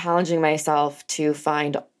I've been challenging myself to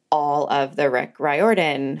find all of the Rick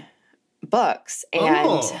Riordan books.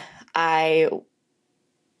 And I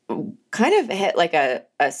kind of hit like a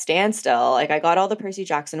standstill. Like I got all the Percy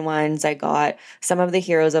Jackson ones. I got some of the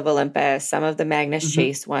Heroes of Olympus, some of the Magnus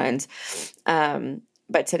Chase ones.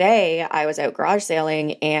 But today I was out garage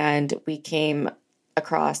sailing and we came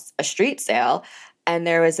across a street sale and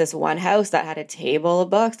there was this one house that had a table of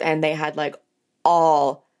books and they had like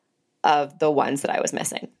all of the ones that I was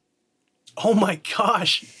missing. Oh my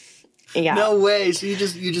gosh. Yeah. No way. So you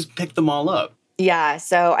just picked them all up. Yeah.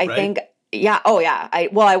 So I think Yeah. Oh, yeah.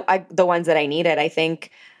 I the ones that I needed, I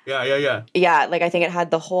think. Yeah. Yeah, like I think it had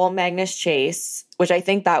the whole Magnus Chase, which I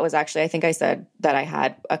think that was actually, I think I said that I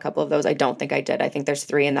had a couple of those. I don't think I did. I think there's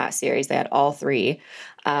 3 in that series. They had all 3.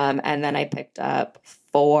 And then I picked up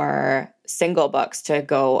 4 single books to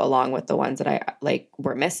go along with the ones that I like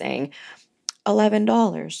were missing.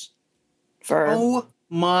 $11 for. Oh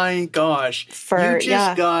my gosh. You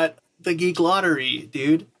just got the Geek Lottery,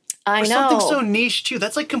 dude. I for know. Something so niche too.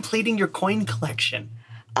 That's like completing your coin collection.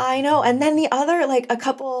 I know. And then the other, like a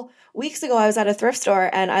couple weeks ago, I was at a thrift store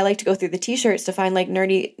and I like to go through the t-shirts to find like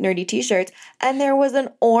nerdy t-shirts. And there was an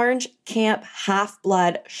orange Camp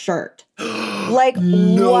Half-Blood shirt. Like,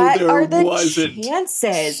 no, what are the wasn't.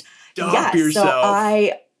 chances? Stop yourself. So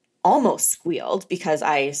I almost squealed because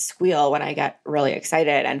I squeal when I get really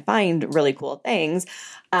excited and find really cool things.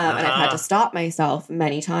 And I've had to stop myself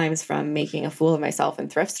many times from making a fool of myself in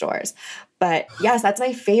thrift stores. But yes, that's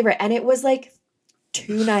my favorite. And it was like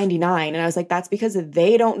 $2.99, and I was like, that's because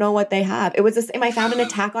they don't know what they have. It was the same. I found an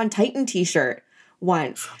Attack on Titan t-shirt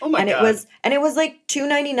once. Oh my God. It was like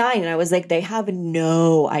 $2.99, and I was like, they have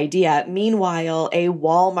no idea. Meanwhile, a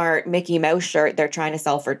Walmart Mickey Mouse shirt they're trying to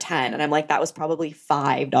sell for $10, and I'm like, that was probably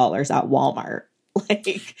 $5 at Walmart.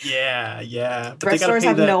 Like, yeah. Thrift stores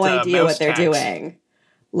have no idea what they're doing.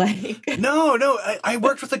 Like, no. I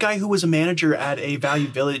worked with a guy who was a manager at a Value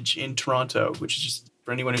Village in Toronto, which is just,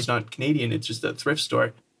 for anyone who's not Canadian, it's just a thrift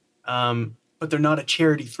store. But they're not a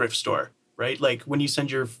charity thrift store, right? Like when you send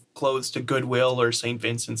your clothes to Goodwill or St.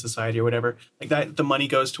 Vincent Society or whatever, like that, the money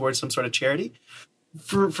goes towards some sort of charity.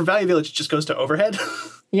 For Value Village, it just goes to overhead.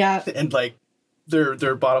 Yeah. And like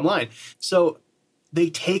their bottom line. So they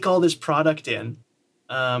take all this product in,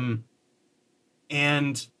 and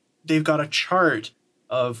they've got a chart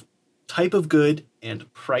of type of good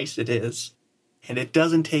and price it is. And it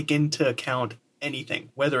doesn't take into account anything,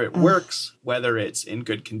 whether it works, whether it's in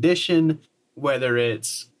good condition, whether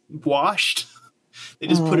it's washed. They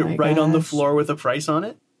just put it right on the floor with a price on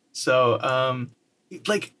it. So,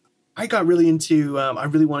 like, I got really into, I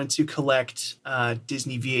really wanted to collect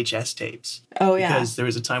Disney VHS tapes. Oh, yeah. Because there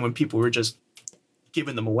was a time when people were just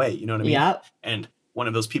giving them away, you know what I mean? Yep. And one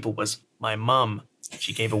of those people was my mom.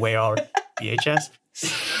 She gave away all her VHS.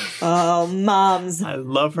 Oh, moms. I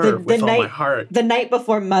love her with all my heart. The night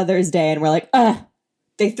before Mother's Day, and we're like,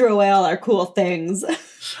 they threw away all our cool things.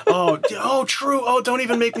 oh, true. Oh, don't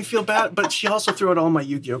even make me feel bad. But she also threw out all my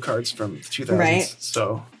Yu-Gi-Oh cards from 2000s. Right.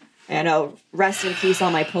 So. I know. Rest in peace,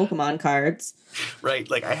 all my Pokemon cards. Right.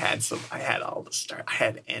 Like I had all the start. I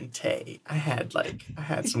had Entei. I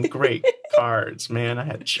had some great cards, man. I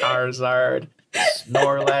had Charizard,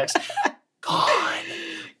 Snorlax. Gone.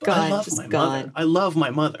 I love my mother. I love my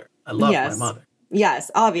mother. My mother. Yes,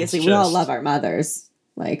 obviously. We all love our mothers.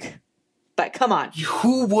 Like, but come on.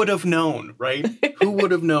 Who would have known, right? Who would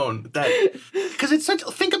have known that? Because it's such,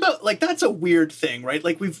 think about, like, that's a weird thing, right?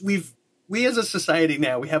 Like, we as a society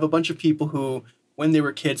now, we have a bunch of people who, when they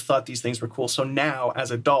were kids, thought these things were cool. So now, as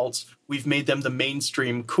adults, we've made them the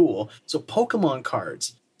mainstream cool. So Pokemon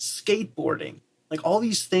cards, skateboarding, like, all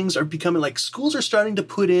these things are becoming, like, schools are starting to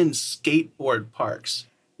put in skateboard parks.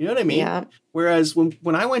 You know what I mean? Yeah. Whereas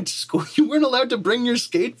when I went to school, you weren't allowed to bring your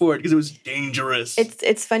skateboard because it was dangerous.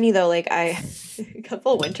 It's funny though. Like a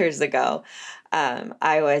couple winters ago,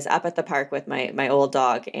 I was up at the park with my old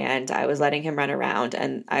dog, and I was letting him run around,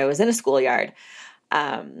 and I was in a schoolyard,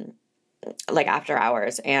 like after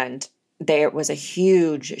hours, and there was a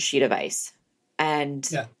huge sheet of ice, and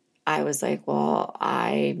I was like, well,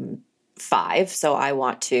 I'm 5, so I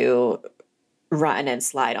want to run and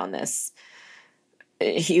slide on this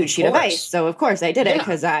huge sheet of ice. So of course I did it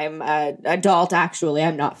because I'm an adult. Actually,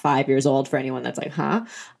 I'm not 5 years old, for anyone that's like, huh?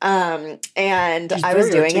 And I was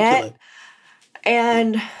doing it.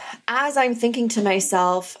 And as I'm thinking to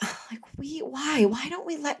myself, like, why don't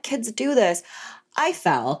we let kids do this? I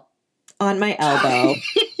fell on my elbow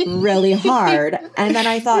really hard. And then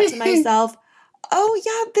I thought to myself, oh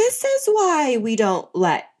yeah, this is why we don't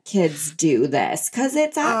let kids do this. 'Cause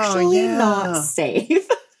it's actually not safe.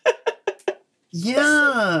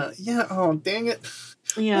 Yeah. Oh, dang it.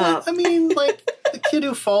 Yeah. Well, I mean, like the kid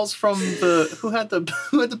who falls from who had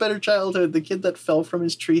the better childhood, the kid that fell from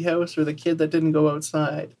his treehouse, or the kid that didn't go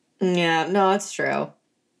outside. Yeah. No, it's true.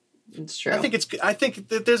 It's true. I think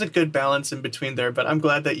that there's a good balance in between there, but I'm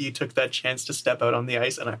glad that you took that chance to step out on the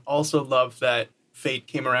ice, and I also love that fate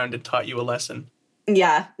came around and taught you a lesson.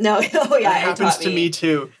 Yeah. No. Oh, yeah. It happens to me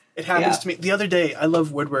too. It happens to me. The other day, I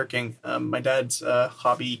love woodworking. My dad's a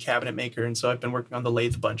hobby cabinet maker, and so I've been working on the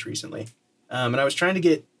lathe a bunch recently. And I was trying to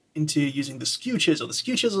get into using the skew chisel. The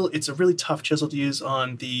skew chisel, it's a really tough chisel to use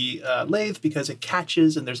on the lathe because it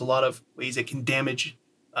catches and there's a lot of ways it can damage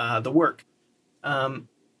the work. And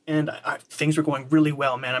things were going really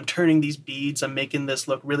well, man. I'm turning these beads. I'm making this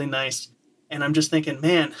look really nice. And I'm just thinking,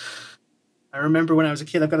 man, I remember when I was a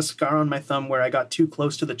kid, I've got a scar on my thumb where I got too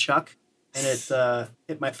close to the chuck and it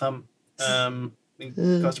hit my thumb.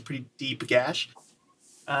 It caused a pretty deep gash.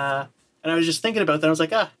 And I was just thinking about that. I was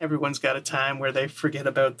like, everyone's got a time where they forget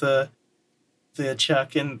about the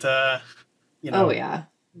chuck and,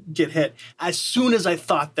 get hit. As soon as I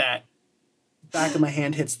thought that, back of my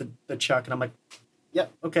hand hits the chuck and I'm like,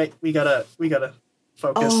 yep, okay, we gotta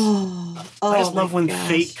focus. I just love when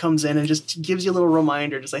fate comes in and just gives you a little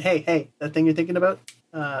reminder, just like, hey, that thing you're thinking about,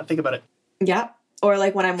 think about it. Yeah. Or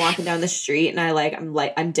like when I'm walking down the street and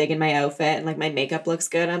I'm digging my outfit and like my makeup looks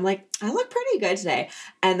good. I'm like, I look pretty good today.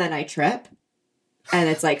 And then I trip and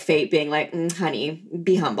it's like fate being like, honey,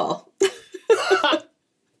 be humble.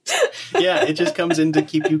 Yeah, it just comes in to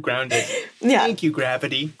keep you grounded. Yeah. Thank you,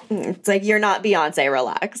 gravity. It's like, you're not Beyonce,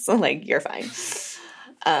 relax. Like, you're fine.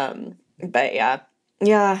 But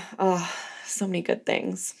yeah. Oh, so many good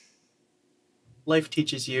things. Life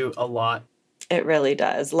teaches you a lot. It really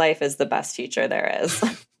does. Life is the best teacher there is.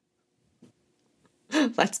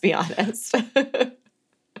 Let's be honest.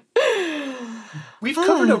 We've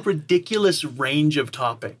covered a ridiculous range of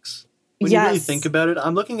topics. When you really think about it,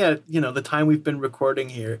 I'm looking at, the time we've been recording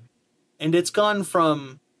here, and it's gone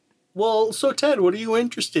from, well, so Ted, what are you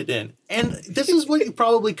interested in? And this is what you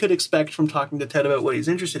probably could expect from talking to Ted about what he's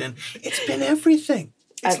interested in. It's been everything.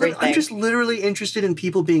 I'm just literally interested in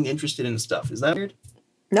people being interested in stuff. Is that weird?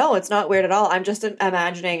 No, it's not weird at all. I'm just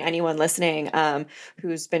imagining anyone listening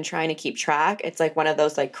who's been trying to keep track. It's like one of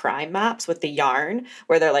those like crime maps with the yarn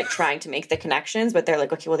where they're like trying to make the connections, but they're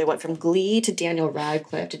like, okay, well, they went from Glee to Daniel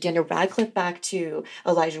Radcliffe back to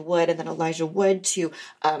Elijah Wood, and then Elijah Wood to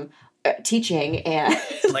teaching, and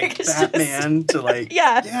like Batman to like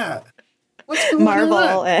what's going Marvel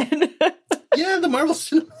on? And the Marvel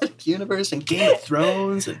Cinematic Universe and Game of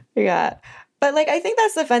Thrones and but like I think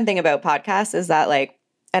that's the fun thing about podcasts is that like,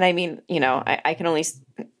 and I mean, I can only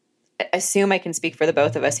assume I can speak for the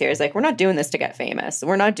both of us here, is like, we're not doing this to get famous.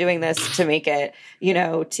 We're not doing this to make it,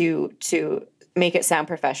 to make it sound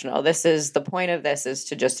professional. The point of this is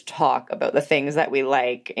to just talk about the things that we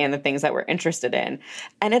like and the things that we're interested in.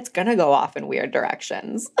 And it's going to go off in weird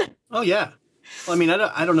directions. Oh, yeah. Well, I mean,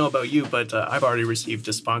 I don't know about you, but I've already received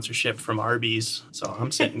a sponsorship from Arby's, so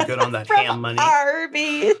I'm sitting good on that ham money.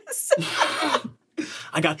 Arby's.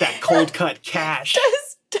 I got that cold cut cash.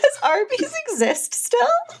 Does Arby's exist still?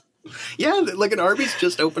 Yeah, like an Arby's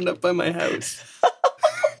just opened up by my house.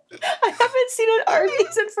 I haven't seen an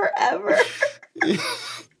Arby's in forever.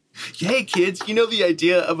 Hey, kids, the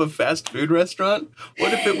idea of a fast food restaurant?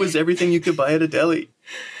 What if it was everything you could buy at a deli?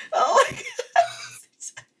 Oh, my God.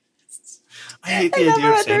 I hate the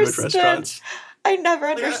idea of sandwich restaurants. I never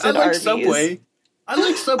understood Arby's. Subway. I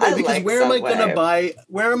like Subway because where am I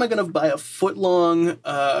going to buy a foot-long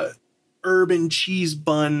urban cheese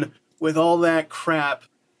bun with all that crap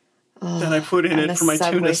that I put in it for my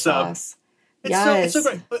tuna sub? It's so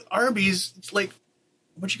great. But Arby's, it's like,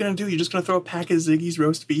 what you going to do? You're just going to throw a pack of Ziggy's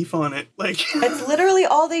roast beef on it. Like it's literally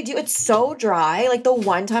all they do. It's so dry. Like the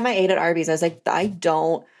one time I ate at Arby's, I was like, I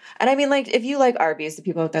don't. And I mean, like, if you like Arby's, the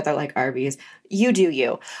people out there that like Arby's, you do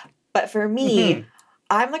you. But for me,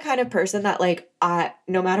 I'm the kind of person that like,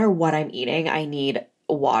 no matter what I'm eating, I need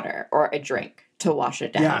water or a drink to wash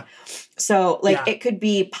it down. Yeah. So like it could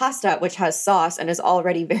be pasta, which has sauce and is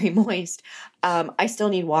already very moist. I still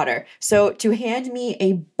need water. So to hand me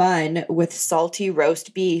a bun with salty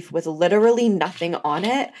roast beef with literally nothing on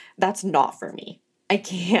it, that's not for me. I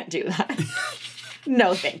can't do that.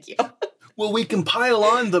 No, thank you. Well, we can pile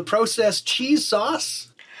on the processed cheese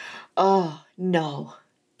sauce. Oh, no.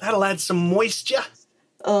 That'll add some moisture.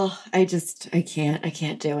 Oh, I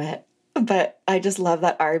can't do it. But I just love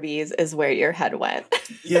that Arby's is where your head went.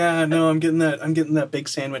 Yeah, no, I'm getting that big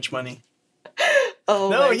sandwich money. Oh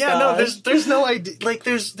no, my gosh. There's no idea. Like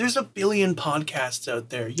there's a billion podcasts out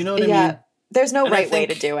there. You know what I mean? Yeah, there's no right way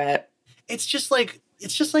to do it. It's just like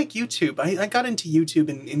YouTube. I got into YouTube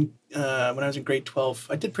in when I was in grade 12.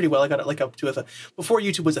 I did pretty well. I got it like up to before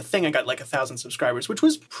YouTube was a thing. I got like 1,000 subscribers, which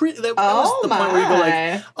was pretty. That was the point where you go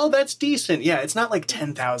like, oh, that's decent. Yeah, it's not like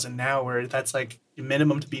 10,000 now, where that's like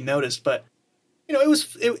minimum to be noticed. But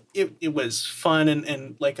it was fun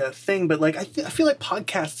and like a thing. But like I feel like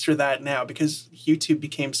podcasts are that now because YouTube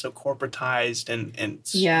became so corporatized and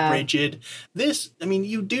rigid.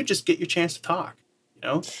 You do just get your chance to talk.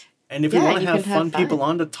 And if you want to have fun people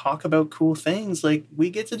on to talk about cool things, like we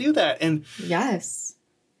get to do that. And yes,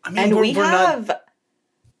 I mean, And we're not.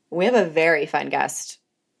 we have a very fun guest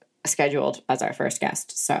scheduled as our first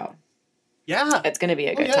guest. So Yeah. it's going to be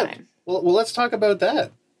a good time. Well, let's talk about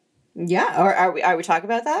that. Yeah. Or are we talking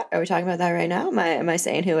about that? Are we talking about that right now? Am I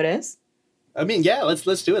saying who it is? I mean, yeah, let's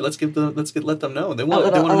do it. Let them know. They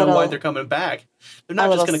want to know why they're coming back. They're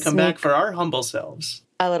not just going to come back for our humble selves.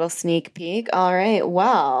 A little sneak peek. All right.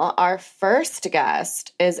 Well, our first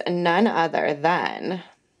guest is none other than,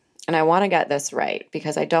 and I want to get this right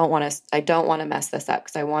because I don't want to mess this up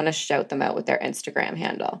because I want to shout them out with their Instagram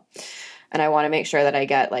handle. And I want to make sure that I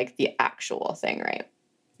get like the actual thing right.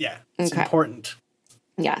 Yeah, it's important.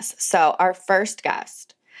 Yes. So our first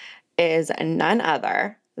guest is none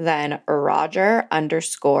other than Roger_Sage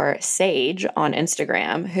on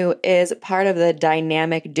Instagram, who is part of the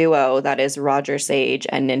dynamic duo that is Roger Sage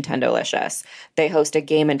and Nintendolicious. They host a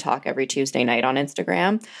game and talk every Tuesday night on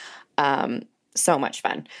Instagram. So much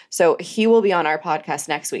fun. So he will be on our podcast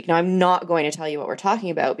next week. Now, I'm not going to tell you what we're talking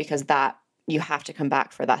about because that you have to come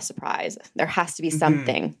back for that surprise. There has to be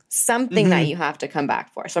something that you have to come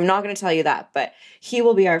back for. So I'm not going to tell you that, but he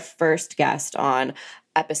will be our first guest on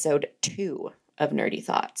episode 2 of Nerdy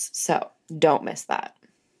Thoughts. So don't miss that.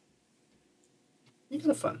 It's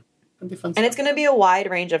fun. It'll be fun. And it's going to be a wide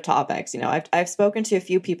range of topics. You know, I've spoken to a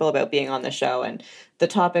few people about being on the show, and the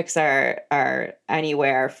topics are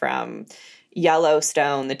anywhere from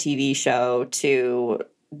Yellowstone, the TV show, to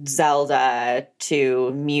Zelda,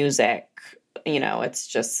 to music. You know, it's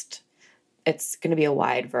going to be a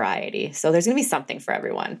wide variety. So there's going to be something for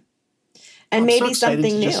everyone. And maybe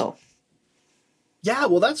something new. Yeah,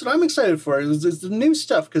 well, that's what I'm excited for. Is the new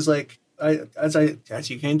stuff because, like, as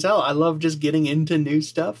you can tell, I love just getting into new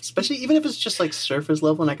stuff, especially even if it's just like surface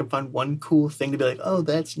level, and I can find one cool thing to be like, oh,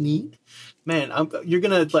 that's neat. Man, I'm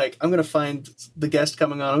gonna find the guest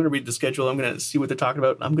coming on. I'm gonna read the schedule. I'm gonna see what they're talking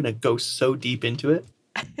about. I'm gonna go so deep into it.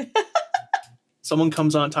 Someone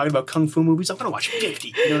comes on talking about kung fu movies, I'm gonna watch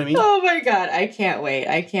 50. You know what I mean? Oh my god, I can't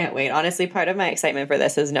wait. Honestly, part of my excitement for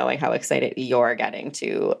this is knowing how excited you're going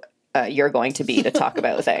to be to talk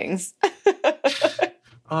about things.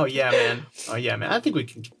 Oh yeah, man. I think we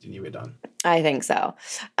can continue it on. I think so.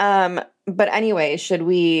 But anyway, should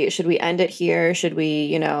we end it here? Should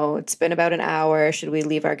we, it's been about an hour. Should we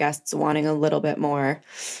leave our guests wanting a little bit more?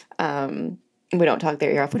 We don't talk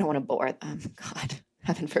their ear off. We don't want to bore them. God,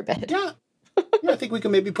 heaven forbid. Yeah. I think we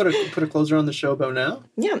can maybe put a closer on the show about now.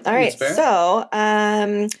 Yeah. All right. So,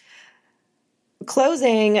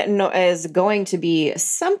 closing is going to be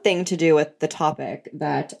something to do with the topic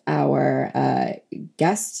that our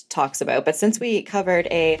guest talks about. But since we covered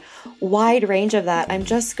a wide range of that, I'm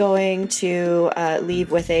just going to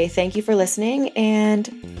leave with a thank you for listening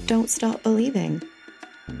and don't stop believing.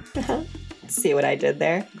 See what I did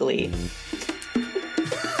there? Glee.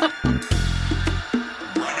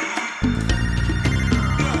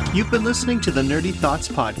 You've been listening to the Nerdy Thoughts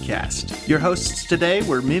Podcast. Your hosts today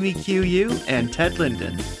were Mimi QU and Ted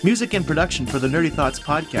Linden. Music and production for the Nerdy Thoughts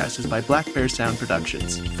Podcast is by Black Bear Sound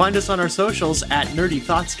Productions. Find us on our socials at Nerdy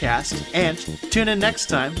Thoughtscast, and tune in next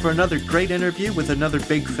time for another great interview with another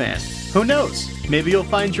big fan. Who knows? Maybe you'll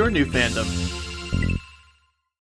find your new fandom.